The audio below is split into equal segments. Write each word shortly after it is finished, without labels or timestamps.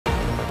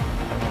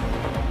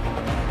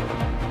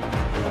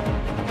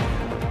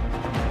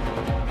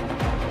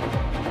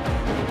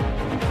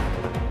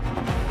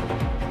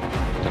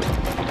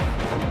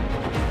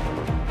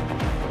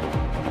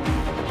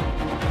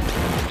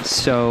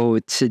So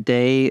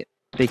today,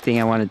 big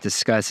thing I want to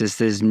discuss is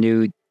this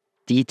new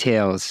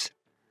details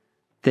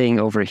thing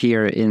over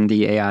here in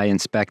the AI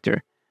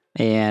inspector.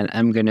 And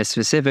I'm going to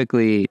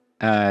specifically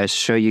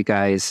show you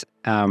guys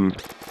how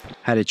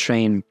to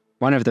train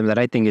one of them that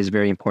I think is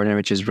very important,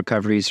 which is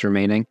recoveries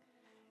remaining.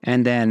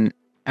 And then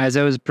as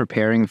I was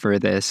preparing for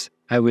this,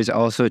 I was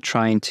also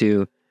trying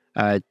to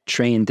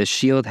train the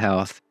shield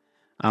health.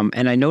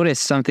 And I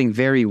noticed something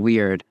very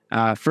weird.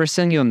 First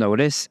thing you'll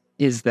notice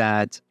is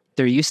that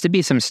there used to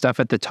be some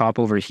stuff at the top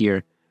over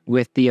here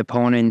with the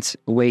opponent's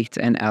weight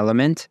and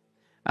element.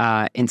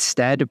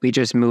 Instead, we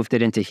just moved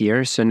it into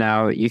here. So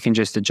now you can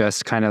just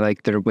adjust kind of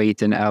like their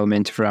weight and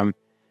element from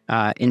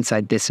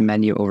inside this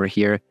menu over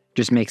here.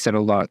 Just makes it a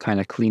lot kind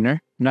of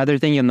cleaner. Another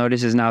thing you'll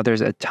notice is now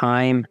there's a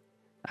time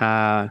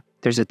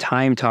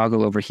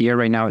toggle over here.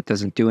 Right now it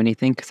doesn't do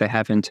anything because I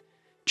haven't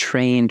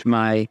trained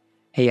my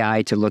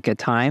AI to look at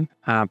time,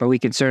 but we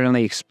can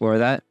certainly explore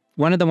that.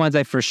 One of the ones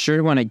I for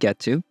sure want to get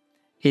to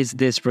is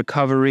this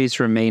recoveries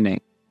remaining,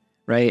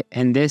 right?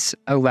 And this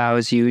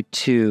allows you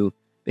to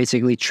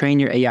basically train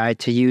your AI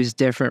to use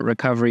different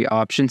recovery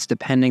options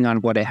depending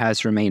on what it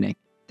has remaining.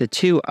 The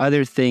two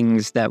other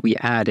things that we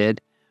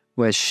added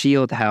was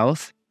shield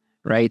health,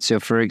 right? So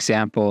for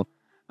example,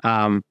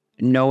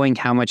 knowing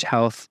how much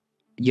health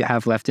you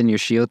have left in your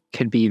shield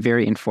could be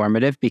very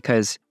informative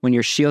because when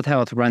your shield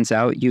health runs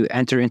out, you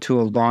enter into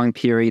a long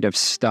period of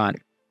stun.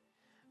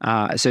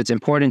 So it's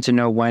important to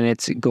know when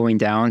it's going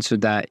down so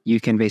that you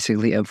can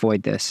basically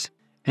avoid this.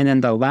 And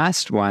then the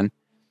last one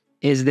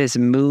is this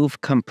move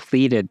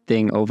completed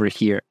thing over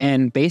here.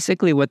 And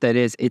basically what that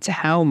is, it's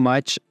how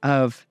much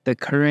of the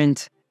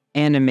current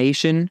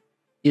animation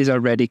is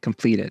already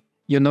completed.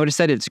 You'll notice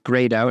that it's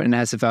grayed out and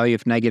has a value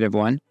of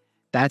 -1.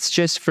 That's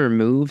just for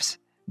moves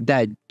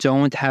that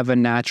don't have a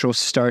natural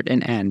start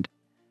and end.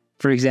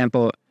 For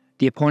example,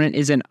 the opponent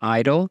isn't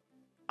idle.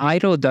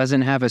 Idle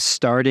doesn't have a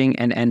starting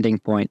and ending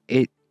point.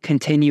 It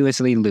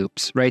continuously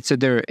loops, right? So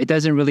it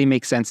doesn't really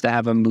make sense to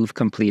have a move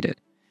completed.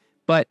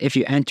 But if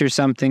you enter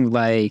something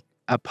like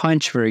a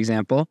punch, for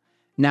example,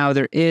 now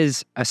there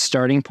is a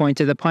starting point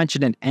to the punch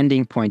and an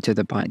ending point to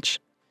the punch,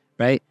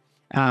 right?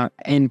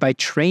 And by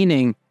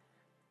training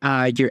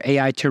your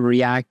AI to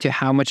react to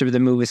how much of the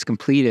move is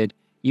completed,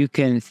 you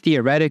can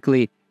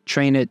theoretically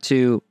train it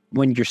to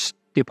when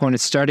the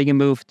opponent's starting a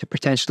move to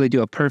potentially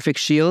do a perfect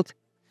shield,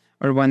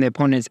 or when the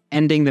opponent is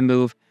ending the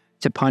move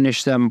to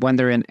punish them when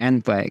they're in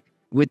end leg.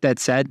 With that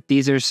said,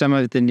 these are some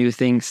of the new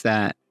things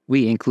that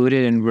we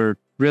included, and we're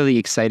really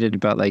excited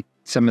about like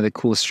some of the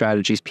cool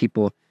strategies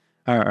people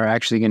are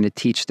actually going to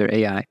teach their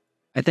AI.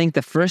 I think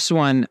the first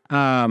one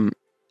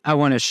I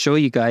want to show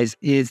you guys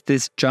is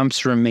this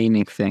jumps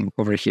remaining thing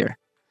over here.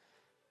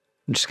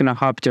 I'm just going to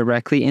hop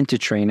directly into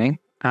training.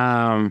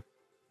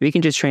 We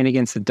can just train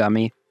against the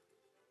dummy.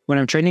 When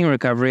I'm training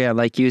recovery, I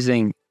like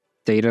using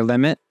data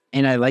limit,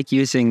 and I like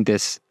using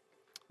this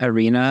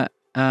arena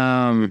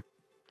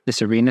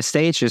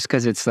stage just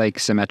because it's like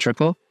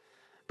symmetrical.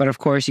 But of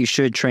course, you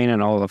should train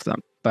on all of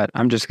them. But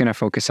I'm just going to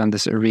focus on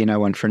this arena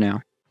one for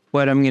now.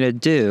 What I'm going to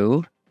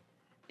do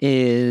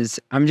is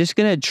I'm just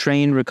going to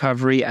train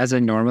recovery as I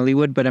normally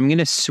would, but I'm going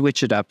to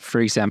switch it up. For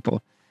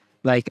example,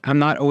 like I'm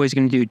not always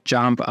going to do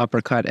jump,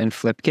 uppercut, and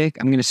flip kick.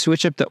 I'm going to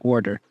switch up the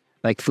order,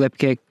 like flip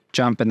kick,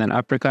 jump, and then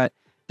uppercut.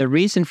 The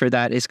reason for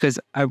that is because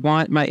I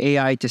want my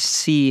AI to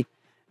see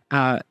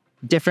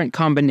different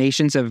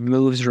combinations of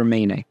moves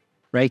remaining,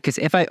 right? Because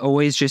if I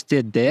always just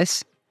did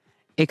this,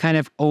 it kind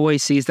of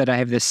always sees that I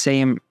have the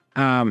same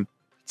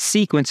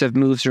sequence of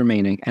moves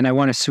remaining, and I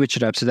want to switch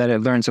it up so that it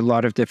learns a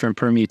lot of different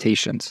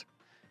permutations.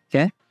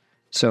 Okay,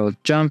 so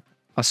jump,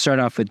 I'll start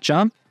off with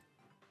jump.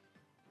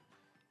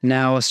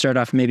 Now I'll start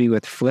off maybe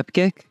with flip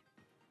kick.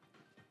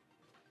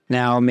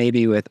 Now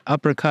maybe with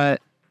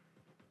uppercut.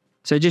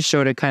 So I just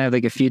showed it kind of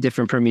like a few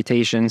different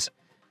permutations.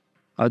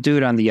 I'll do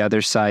it on the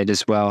other side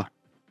as well.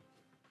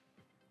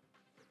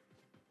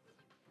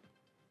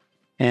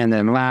 And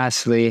then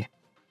lastly,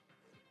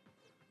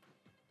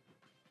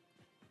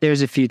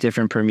 there's a few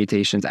different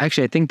permutations.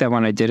 Actually, I think that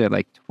one I did it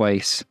like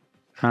twice.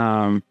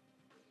 There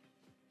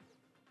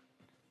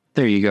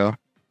you go.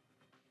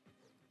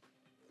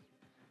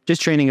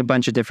 Just training a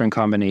bunch of different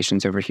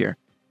combinations over here.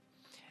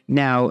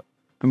 Now,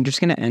 I'm just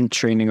going to end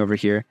training over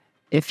here.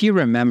 If you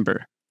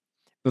remember,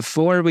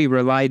 before we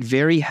relied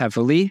very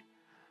heavily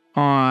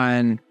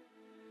on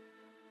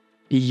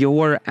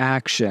your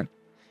action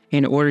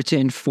in order to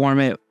inform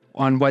it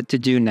on what to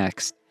do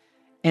next.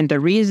 And the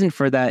reason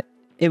for that,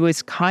 it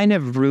was kind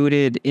of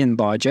rooted in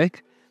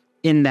logic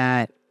in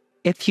that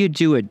if you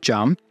do a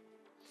jump,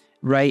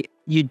 right,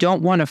 you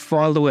don't want to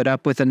follow it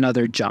up with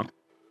another jump,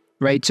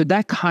 right? So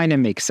that kind of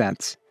makes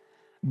sense.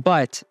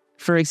 But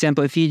for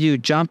example, if you do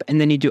jump and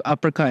then you do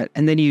uppercut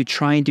and then you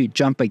try and do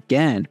jump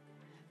again,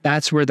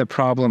 that's where the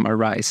problem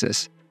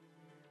arises,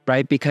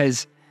 right?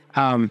 Because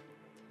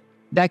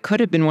that could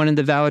have been one of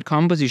the valid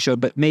combos you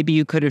showed, but maybe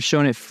you could have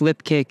shown it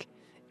flip kick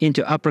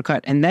into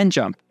uppercut and then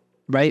jump,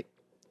 right?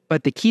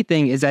 But the key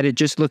thing is that it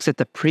just looks at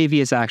the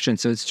previous action.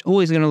 So it's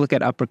always going to look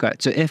at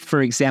uppercut. So if,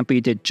 for example,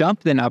 you did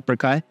jump, then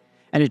uppercut,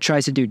 and it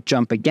tries to do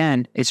jump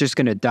again, it's just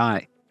going to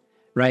die,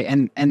 right?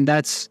 And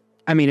that's,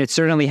 I mean, it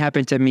certainly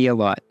happened to me a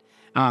lot.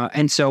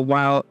 And so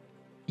while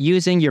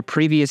using your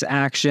previous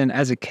action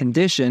as a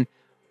condition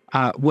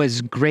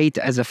was great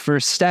as a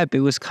first step,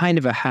 it was kind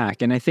of a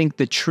hack. And I think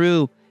the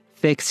true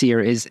fix here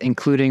is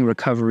including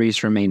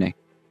recoveries remaining.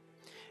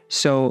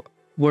 So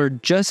we're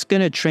just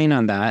going to train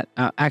on that.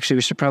 Actually,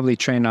 we should probably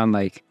train on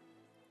like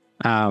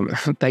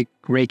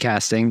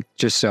raycasting,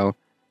 just so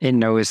it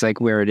knows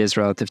like where it is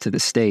relative to the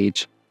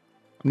stage.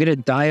 I'm going to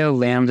dial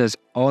lambdas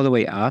all the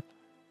way up,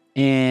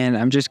 and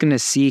I'm just going to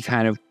see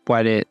kind of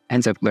what it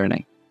ends up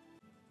learning.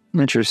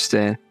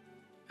 Interesting.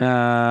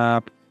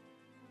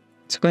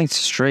 It's going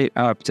straight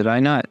up. Did I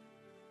not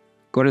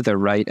go to the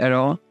right at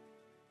all?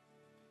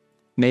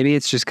 Maybe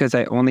it's just because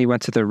I only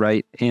went to the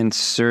right in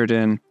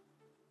certain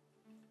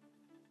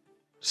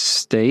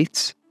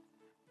states.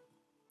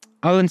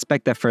 I'll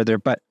inspect that further,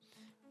 but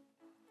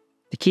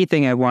the key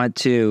thing I want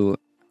to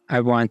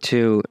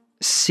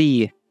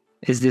see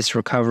is this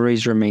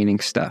recoveries remaining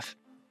stuff.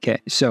 Okay,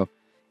 so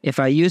if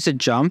I use a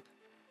jump,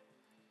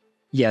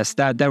 yes,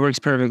 that works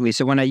perfectly.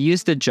 So when I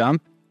use the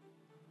jump,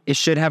 it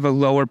should have a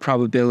lower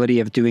probability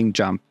of doing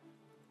jump.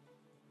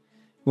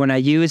 When I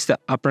use the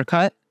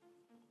uppercut,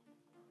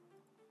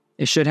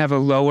 it should have a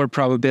lower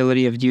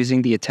probability of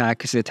using the attack,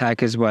 because the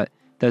attack is what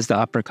does the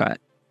uppercut.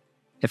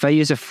 If I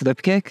use a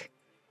flip kick,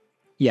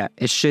 yeah,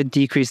 it should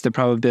decrease the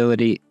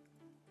probability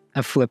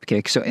of flip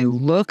kick. So it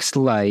looks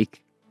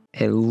like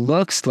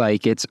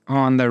it's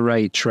on the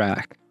right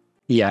track.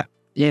 Yeah,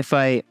 if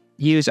I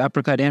use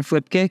uppercut and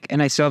flip kick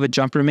and I still have a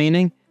jump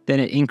remaining, then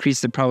it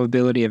increased the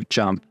probability of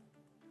jump.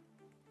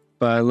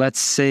 But let's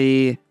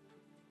say,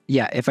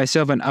 yeah, if I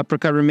still have an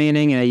uppercut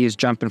remaining and I use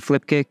jump and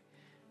flip kick,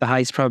 the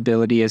highest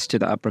probability is to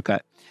the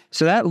uppercut.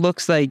 So that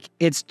looks like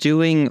it's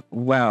doing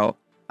well.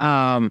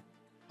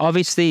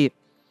 Obviously,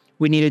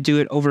 we need to do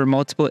it over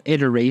multiple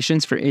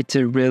iterations for it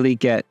to really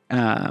get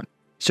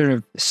sort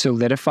of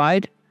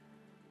solidified.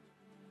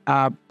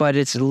 But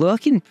it's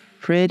looking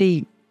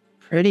pretty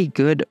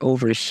good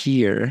over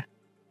here.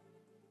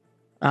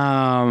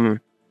 I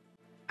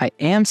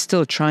am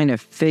still trying to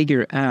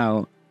figure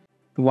out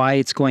why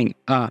it's going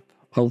up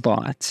a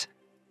lot.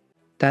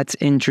 That's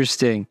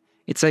interesting.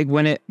 It's like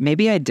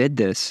maybe I did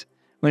this.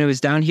 When it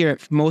was down here,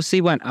 it mostly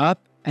went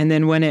up. And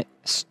then when it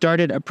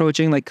started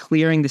approaching, like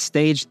clearing the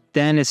stage,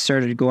 then it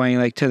started going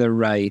like to the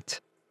right.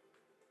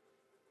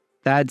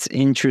 That's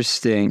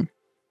interesting.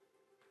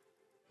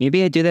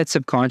 Maybe I do that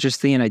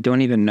subconsciously and I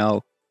don't even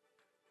know.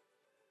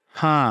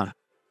 Huh.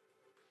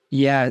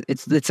 Yeah,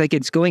 it's like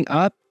it's going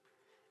up.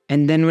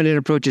 And then when it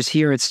approaches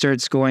here, it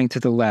starts going to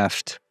the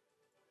left.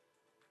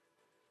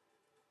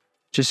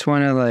 Just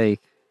want to like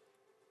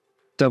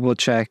double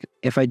check.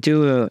 If I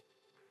do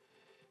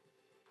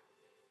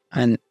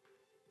an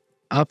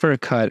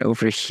uppercut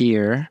over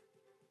here,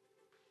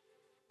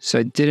 so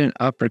I did an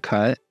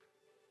uppercut,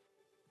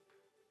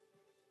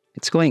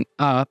 it's going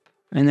up,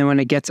 and then when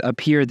it gets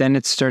up here, then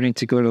it's starting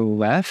to go to the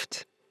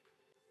left.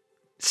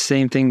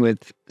 Same thing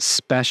with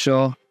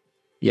special.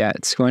 Yeah,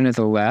 it's going to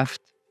the left.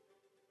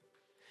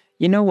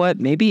 You know what?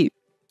 Maybe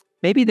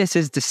this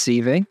is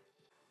deceiving,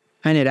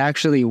 and it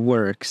actually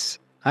works.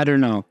 I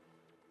don't know.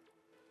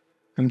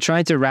 I'm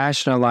trying to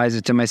rationalize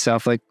it to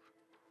myself, like,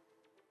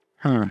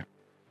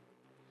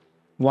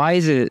 why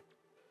is it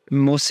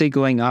mostly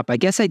going up? I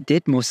guess I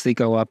did mostly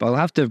go up. I'll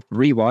have to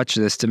rewatch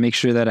this to make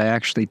sure that I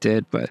actually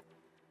did, but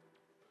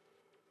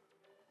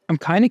I'm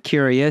kind of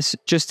curious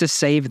just to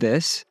save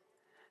this.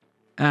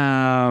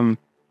 Oh,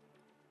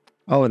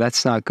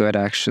 that's not good,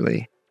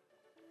 actually.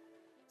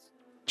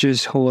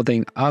 Just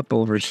holding up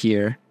over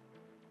here.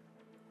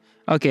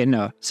 Okay,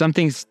 no,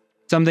 something's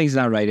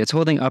not right. It's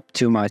holding up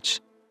too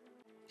much.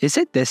 Is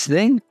it this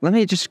thing? Let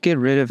me just get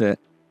rid of it.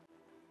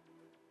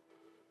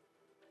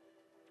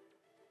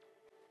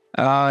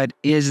 Oh, it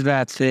is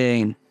that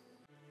thing.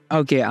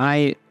 Okay,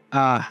 I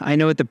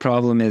know what the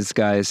problem is,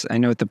 guys. I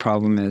know what the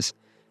problem is.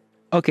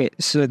 Okay,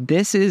 so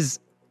this is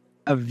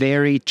a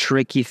very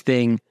tricky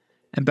thing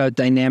about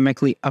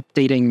dynamically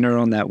updating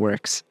neural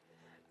networks.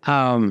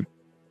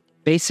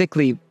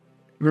 Basically,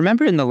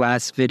 remember in the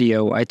last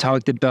video, I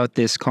talked about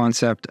this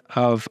concept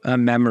of a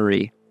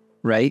memory,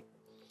 right?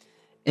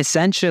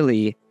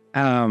 Essentially,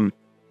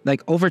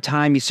 like over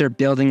time, you start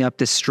building up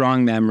this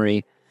strong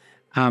memory.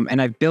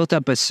 And I've built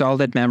up a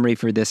solid memory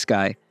for this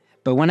guy.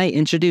 But when I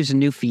introduce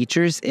new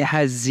features, it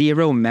has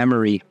zero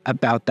memory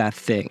about that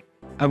thing.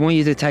 I won't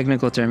use a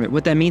technical term.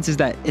 What that means is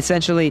that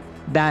essentially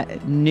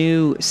that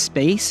new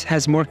space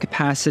has more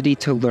capacity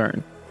to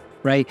learn,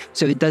 right?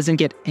 So it doesn't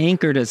get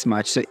anchored as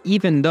much. So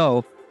even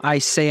though I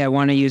say I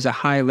want to use a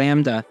high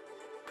lambda,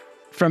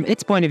 from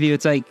its point of view,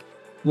 it's like,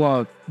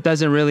 well, it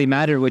doesn't really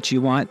matter what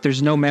you want.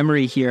 There's no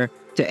memory here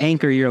to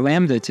anchor your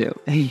lambda to.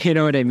 You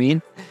know what I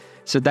mean?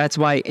 So that's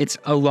why it's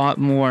a lot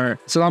more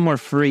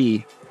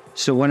free.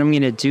 So what I'm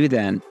going to do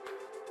then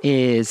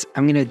is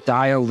I'm going to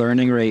dial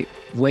learning rate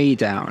way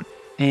down,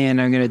 and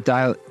I'm going to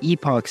dial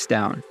epochs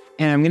down,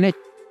 and I'm going to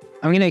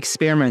I'm going to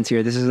experiment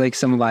here. This is like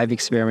some live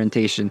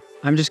experimentation.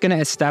 I'm just going to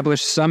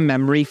establish some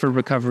memory for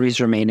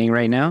recoveries remaining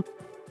right now.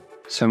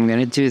 So I'm going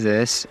to do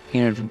this. I'm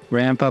going to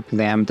ramp up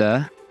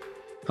lambda.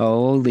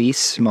 Holy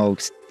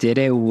smokes. Did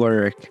it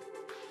work?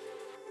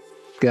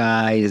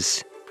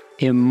 Guys,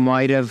 it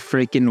might have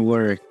freaking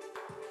worked.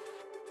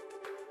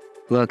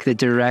 Look, the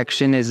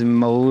direction is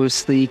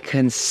mostly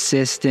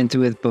consistent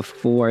with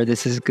before.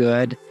 This is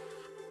good.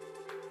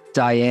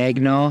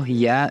 Diagonal.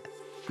 Yeah.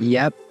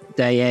 Yep.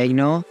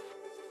 Diagonal.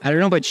 I don't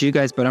know about you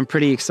guys, but I'm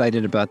pretty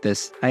excited about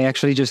this. I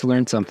actually just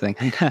learned something.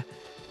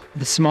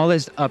 The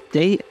smallest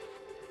update,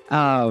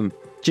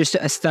 just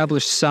to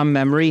establish some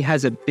memory,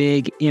 has a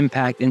big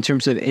impact in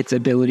terms of its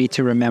ability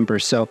to remember.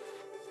 So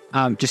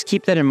just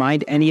keep that in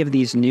mind. Any of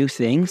these new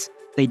things,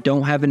 they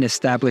don't have an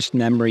established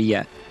memory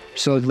yet.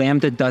 So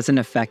lambda doesn't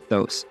affect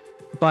those.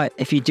 But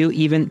if you do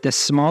even the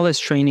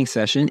smallest training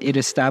session, it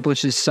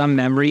establishes some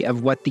memory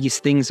of what these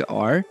things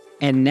are.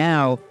 And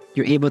now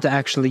you're able to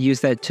actually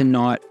use that to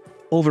not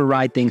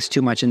override things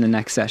too much in the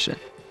next session.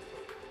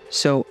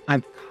 So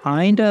I'm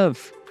kind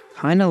of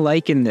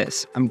liking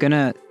this. I'm going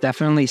to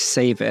definitely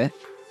save it.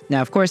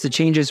 Now, of course, the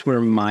changes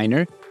were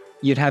minor.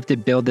 You'd have to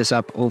build this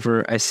up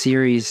over a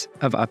series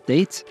of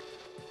updates.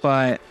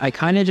 But I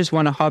kind of just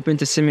want to hop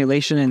into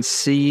simulation and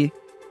see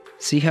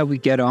how we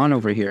get on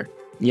over here.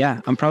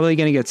 Yeah, I'm probably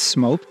going to get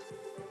smoked.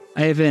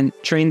 I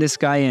haven't trained this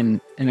guy in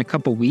a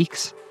couple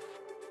weeks.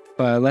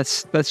 But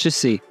let's just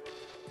see.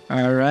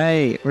 All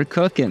right, we're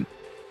cooking.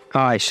 Oh,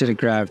 I should have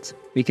grabbed.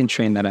 We can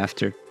train that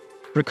after.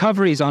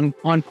 Recovery is on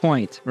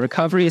point.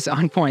 Recovery is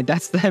on point.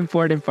 That's the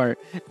important part.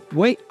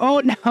 Wait.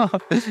 Oh, no.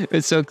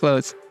 It's so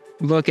close.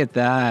 Look at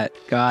that,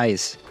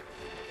 guys.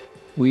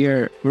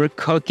 We're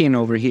cooking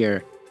over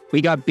here.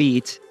 We got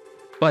beat,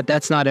 but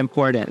that's not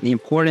important. The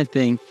important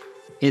thing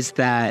is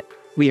that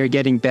we are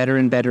getting better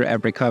and better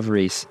at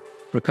recoveries.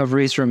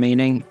 Recoveries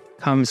remaining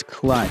comes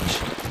clutch.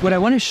 What I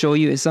want to show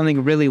you is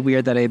something really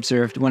weird that I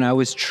observed when I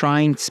was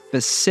trying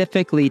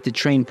specifically to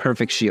train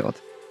perfect shield.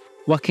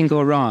 What can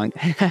go wrong?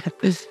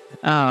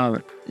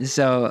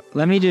 So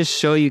let me just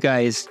show you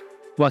guys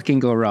what can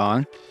go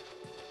wrong.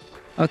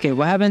 Okay,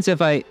 what happens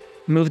if I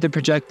move the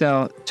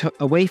projectile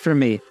away from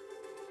me?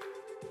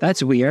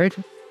 That's weird.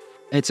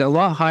 It's a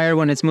lot higher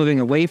when it's moving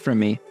away from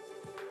me.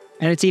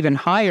 And it's even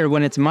higher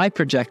when it's my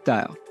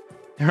projectile,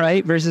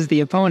 right? Versus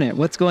the opponent.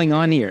 What's going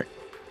on here?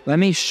 Let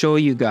me show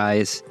you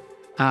guys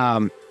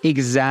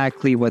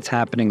exactly what's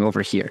happening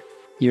over here.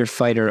 Your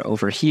fighter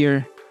over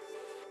here,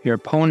 your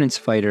opponent's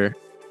fighter.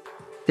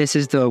 This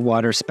is the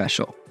water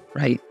special,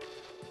 right?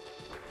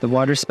 The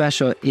water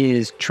special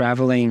is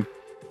traveling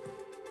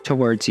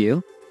towards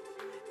you,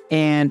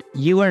 and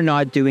you are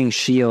not doing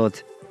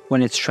shield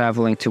when it's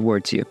traveling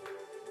towards you.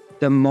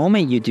 The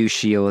moment you do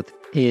shield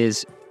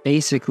is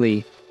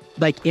basically,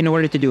 like, in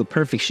order to do a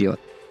perfect shield,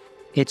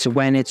 it's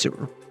when it's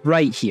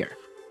right here,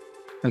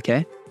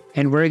 okay?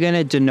 And we're going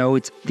to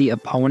denote the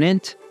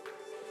opponent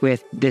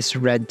with this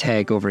red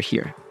tag over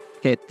here.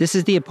 Okay, this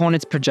is the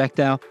opponent's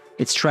projectile.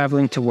 It's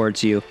traveling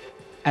towards you.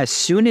 As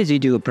soon as you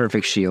do a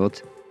perfect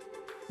shield,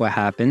 what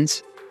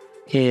happens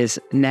is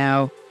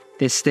now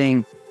this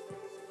thing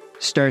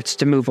starts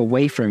to move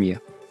away from you.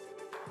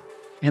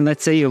 And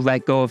let's say you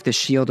let go of the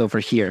shield over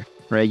here,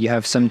 right? You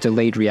have some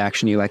delayed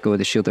reaction. You let go of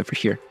the shield over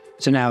here.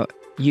 So now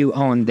you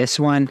own this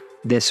one,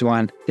 this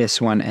one, this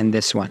one, and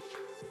this one.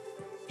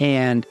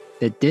 And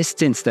the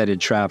distance that it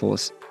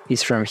travels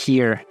is from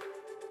here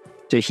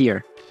to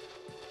here.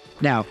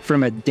 Now,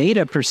 from a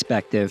data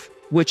perspective,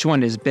 which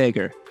one is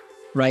bigger,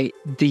 right?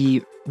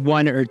 The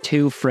 1 or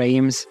 2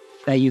 frames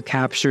that you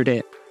captured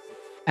it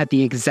at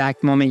the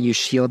exact moment you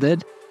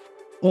shielded,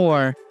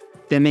 or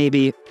the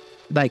maybe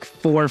like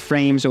 4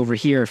 frames over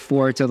here,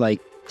 4 to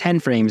like 10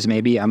 frames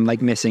maybe, I'm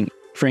like missing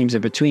frames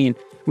in between,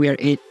 where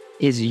it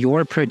is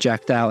your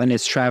projectile and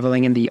it's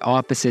traveling in the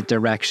opposite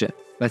direction.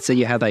 Let's say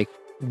you had like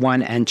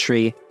one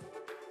entry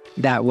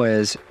that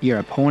was your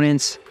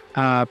opponent's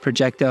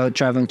projectile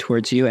traveling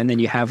towards you, and then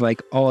you have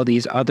like all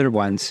these other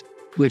ones,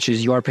 which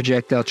is your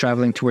projectile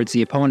traveling towards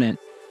the opponent.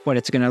 What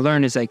it's going to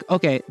learn is like,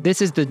 okay,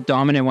 this is the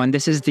dominant one.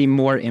 This is the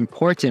more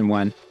important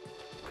one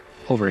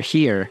over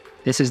here.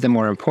 This is the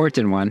more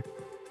important one.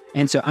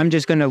 And so I'm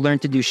just going to learn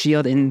to do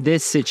shield in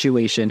this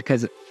situation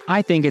because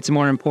I think it's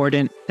more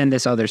important than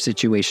this other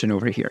situation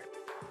over here.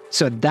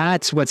 So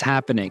that's what's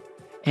happening.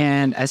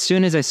 And as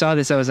soon as I saw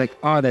this, I was like,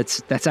 oh,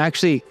 that's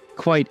actually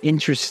quite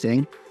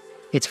interesting.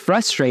 It's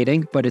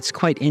frustrating, but it's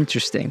quite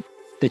interesting.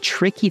 The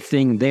tricky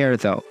thing there,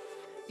 though,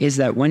 is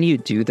that when you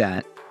do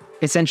that,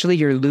 essentially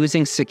you're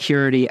losing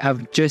security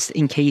of just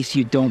in case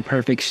you don't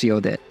perfect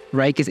shield it,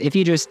 right? Because if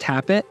you just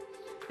tap it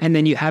and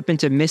then you happen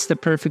to miss the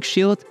perfect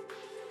shield,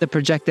 the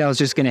projectile is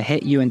just going to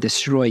hit you and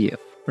destroy you,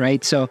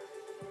 right? So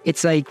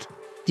it's like,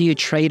 do you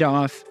trade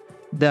off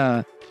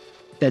the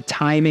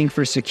timing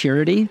for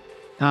security?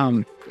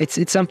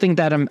 It's something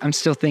that I'm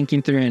still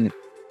thinking through, and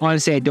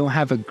honestly, I don't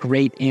have a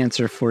great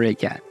answer for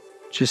it yet.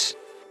 Just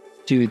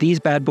do these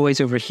bad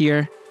boys over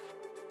here.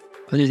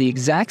 I'll do the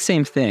exact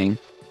same thing.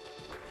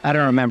 I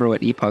don't remember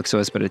what epochs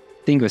was, but I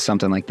think it was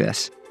something like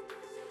this.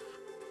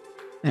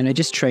 and I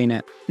just train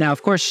it. Now,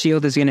 of course,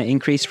 shield is going to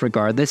increase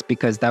regardless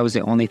because that was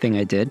the only thing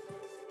I did.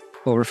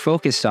 What we're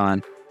focused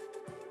on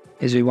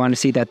is we want to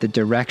see that the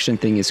direction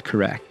thing is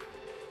correct.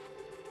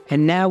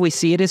 And now we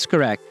see it is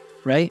correct,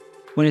 right?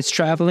 When it's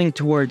traveling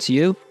towards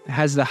you, it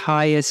has the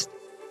highest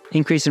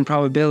increase in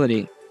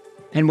probability.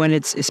 And when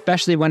it's,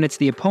 especially when it's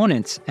the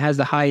opponents, it has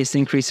the highest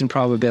increase in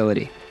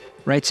probability,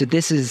 right? So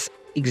this is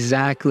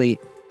exactly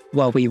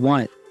what we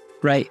want,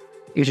 right?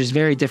 Which is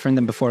very different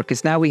than before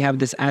because now we have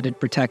this added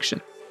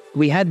protection.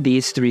 We had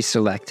these three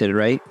selected,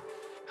 right?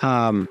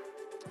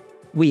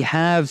 We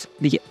have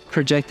the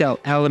projectile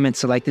element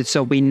selected,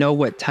 so we know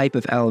what type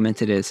of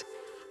element it is.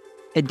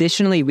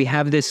 Additionally, we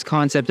have this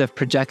concept of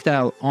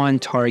projectile on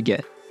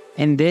target,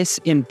 and this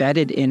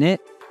embedded in it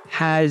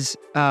has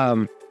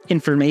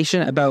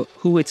information about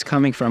who it's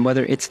coming from,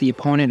 whether it's the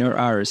opponent or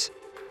ours.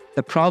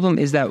 The problem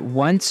is that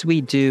once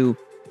we do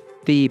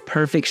the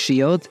perfect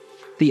shield,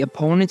 the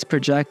opponent's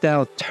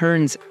projectile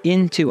turns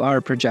into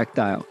our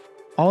projectile.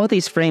 All of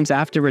these frames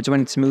afterwards,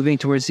 when it's moving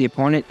towards the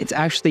opponent, it's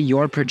actually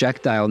your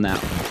projectile now.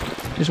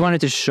 Just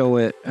wanted to show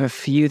it a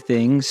few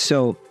things.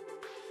 So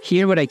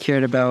here what I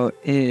cared about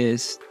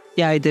is,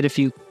 yeah, I did a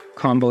few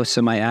combos,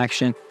 so my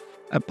action.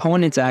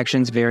 Opponent's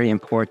action is very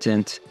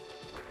important.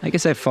 I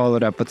guess I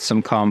followed up with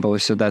some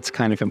combos, so that's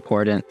kind of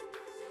important.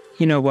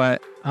 You know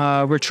what?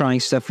 We're trying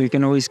stuff. We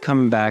can always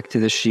come back to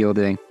the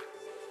shielding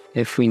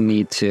if we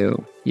need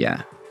to.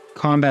 Yeah.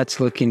 Combat's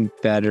looking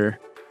better.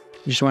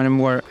 You just want a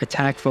more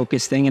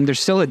attack-focused thing, and there's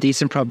still a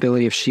decent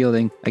probability of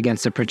shielding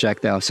against a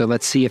projectile, so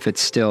let's see if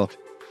it's still...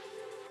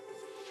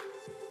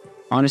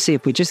 Honestly,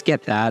 if we just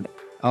get that,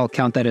 I'll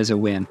count that as a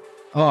win.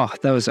 Oh,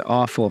 that was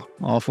awful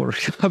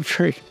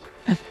recovery.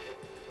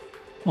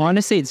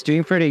 Honestly, it's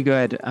doing pretty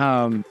good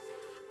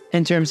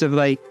in terms of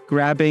like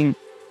grabbing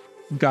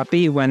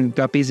Guppy when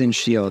Guppy's in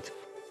shield.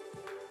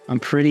 I'm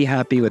pretty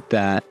happy with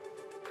that.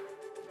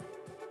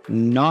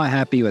 Not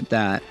happy with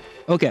that.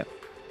 Okay.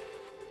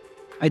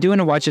 I do want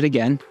to watch it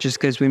again just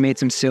because we made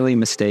some silly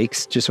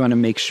mistakes. Just want to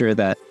make sure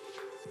that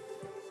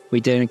we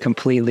didn't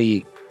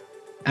completely,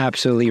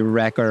 absolutely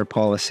wreck our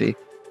policy.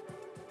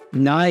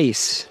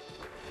 Nice.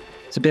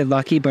 It's a bit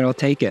lucky, but I'll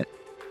take it.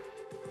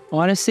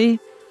 Honestly,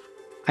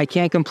 I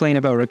can't complain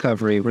about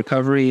recovery.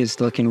 Recovery is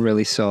looking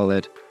really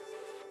solid.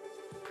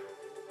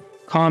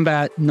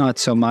 Combat, not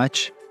so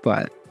much,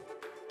 but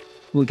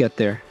we'll get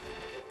there.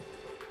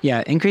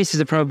 Yeah, increases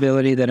the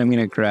probability that I'm going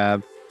to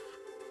grab.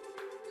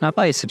 Not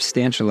by a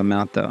substantial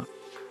amount, though.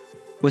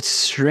 What's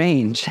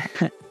strange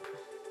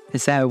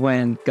is that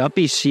when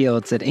Guppy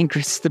shields, it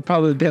increases the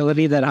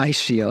probability that I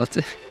shield.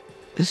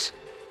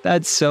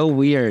 That's so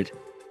weird.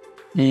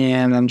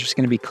 And I'm just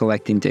going to be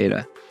collecting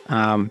data.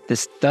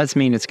 This does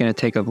mean it's going to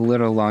take a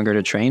little longer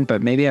to train,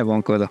 but maybe I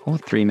won't go the whole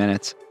 3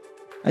 minutes.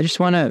 I just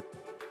want to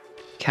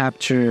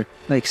capture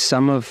like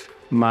some of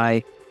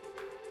my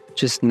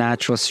just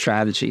natural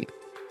strategy.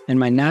 And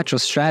my natural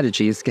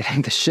strategy is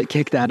getting the shit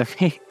kicked out of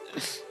me.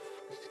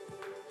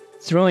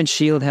 Throw in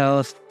shield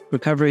health,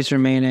 recoveries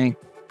remaining.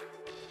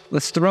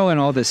 Let's throw in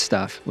all this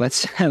stuff.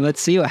 Let's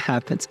see what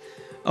happens.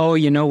 Oh,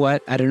 you know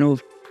what? I don't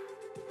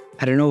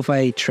know if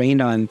I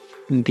trained on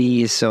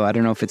these, so I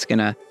don't know if it's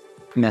gonna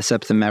mess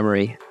up the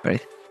memory,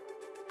 but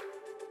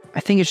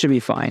I think it should be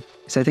fine.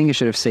 So I think I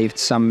should have saved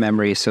some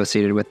memory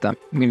associated with them.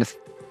 I'm gonna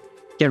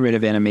get rid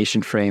of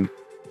animation frame,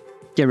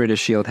 get rid of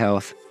shield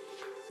health.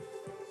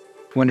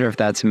 Wonder if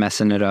that's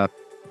messing it up.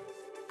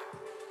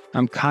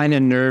 I'm kind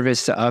of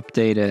nervous to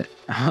update it.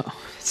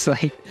 It's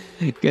like,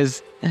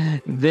 because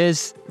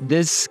this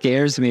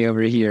scares me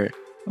over here,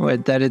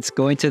 that it's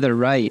going to the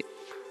right.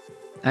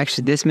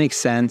 Actually, this makes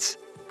sense.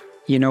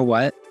 You know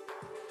what?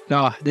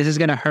 Oh, this is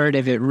going to hurt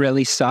if it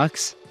really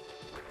sucks.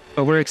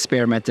 But we're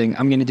experimenting.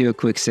 I'm going to do a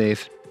quick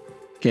save.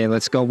 Okay,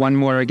 let's go one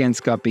more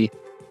against Guppy.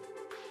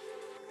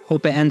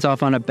 Hope it ends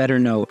off on a better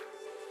note.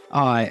 Oh,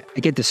 I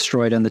get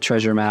destroyed on the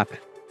treasure map.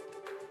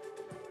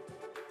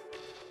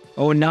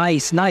 Oh,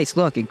 nice, nice.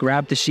 Look, it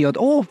grabbed the shield.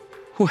 Oh,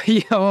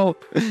 yo.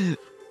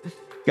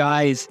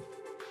 Guys.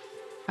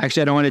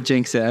 Actually, I don't want to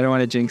jinx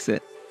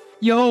it.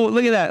 Yo,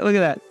 look at that. Look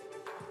at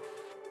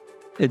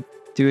that.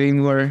 Doing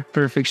more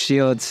perfect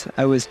shields.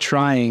 I was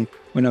trying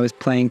when I was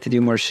playing to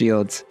do more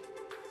shields.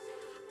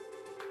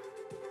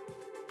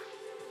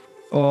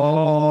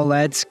 Oh,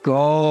 let's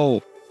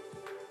go.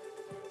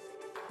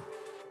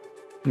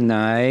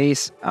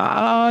 Nice.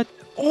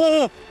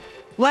 Oh,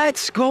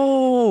 let's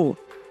go.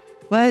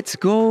 Let's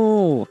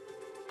go.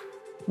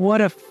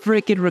 What a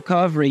freaking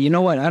recovery. You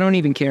know what? I don't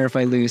even care if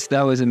I lose.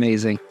 That was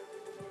amazing.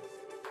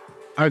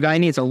 Our guy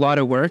needs a lot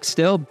of work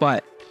still,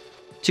 but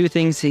two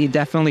things he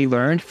definitely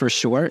learned for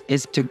sure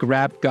is to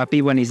grab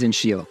Guppy when he's in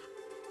shield.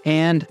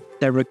 And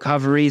that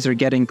recoveries are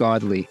getting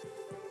godly.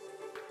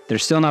 They're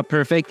still not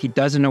perfect. He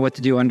doesn't know what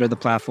to do under the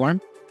platform,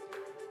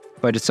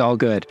 but it's all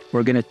good.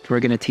 We're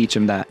gonna teach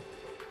him that.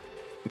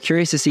 I'm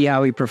curious to see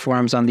how he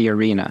performs on the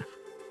arena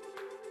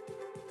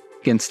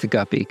against the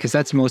Guppy, because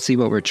that's mostly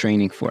what we're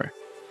training for.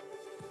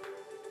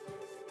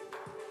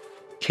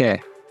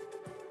 Okay.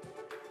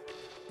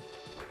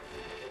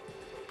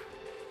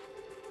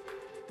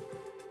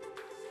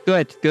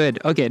 Good, good.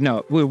 Okay,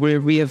 no,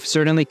 we have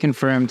certainly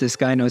confirmed this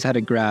guy knows how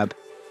to grab.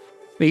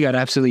 We got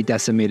absolutely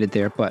decimated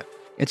there, but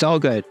it's all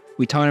good.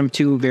 We taught him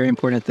two very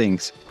important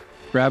things.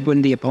 Grab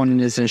when the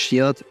opponent is in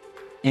shield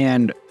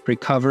and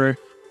recover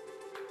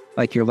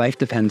like your life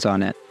depends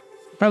on it.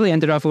 Probably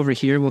end it off over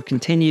here. We'll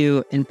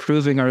continue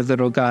improving our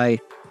little guy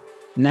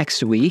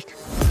next week.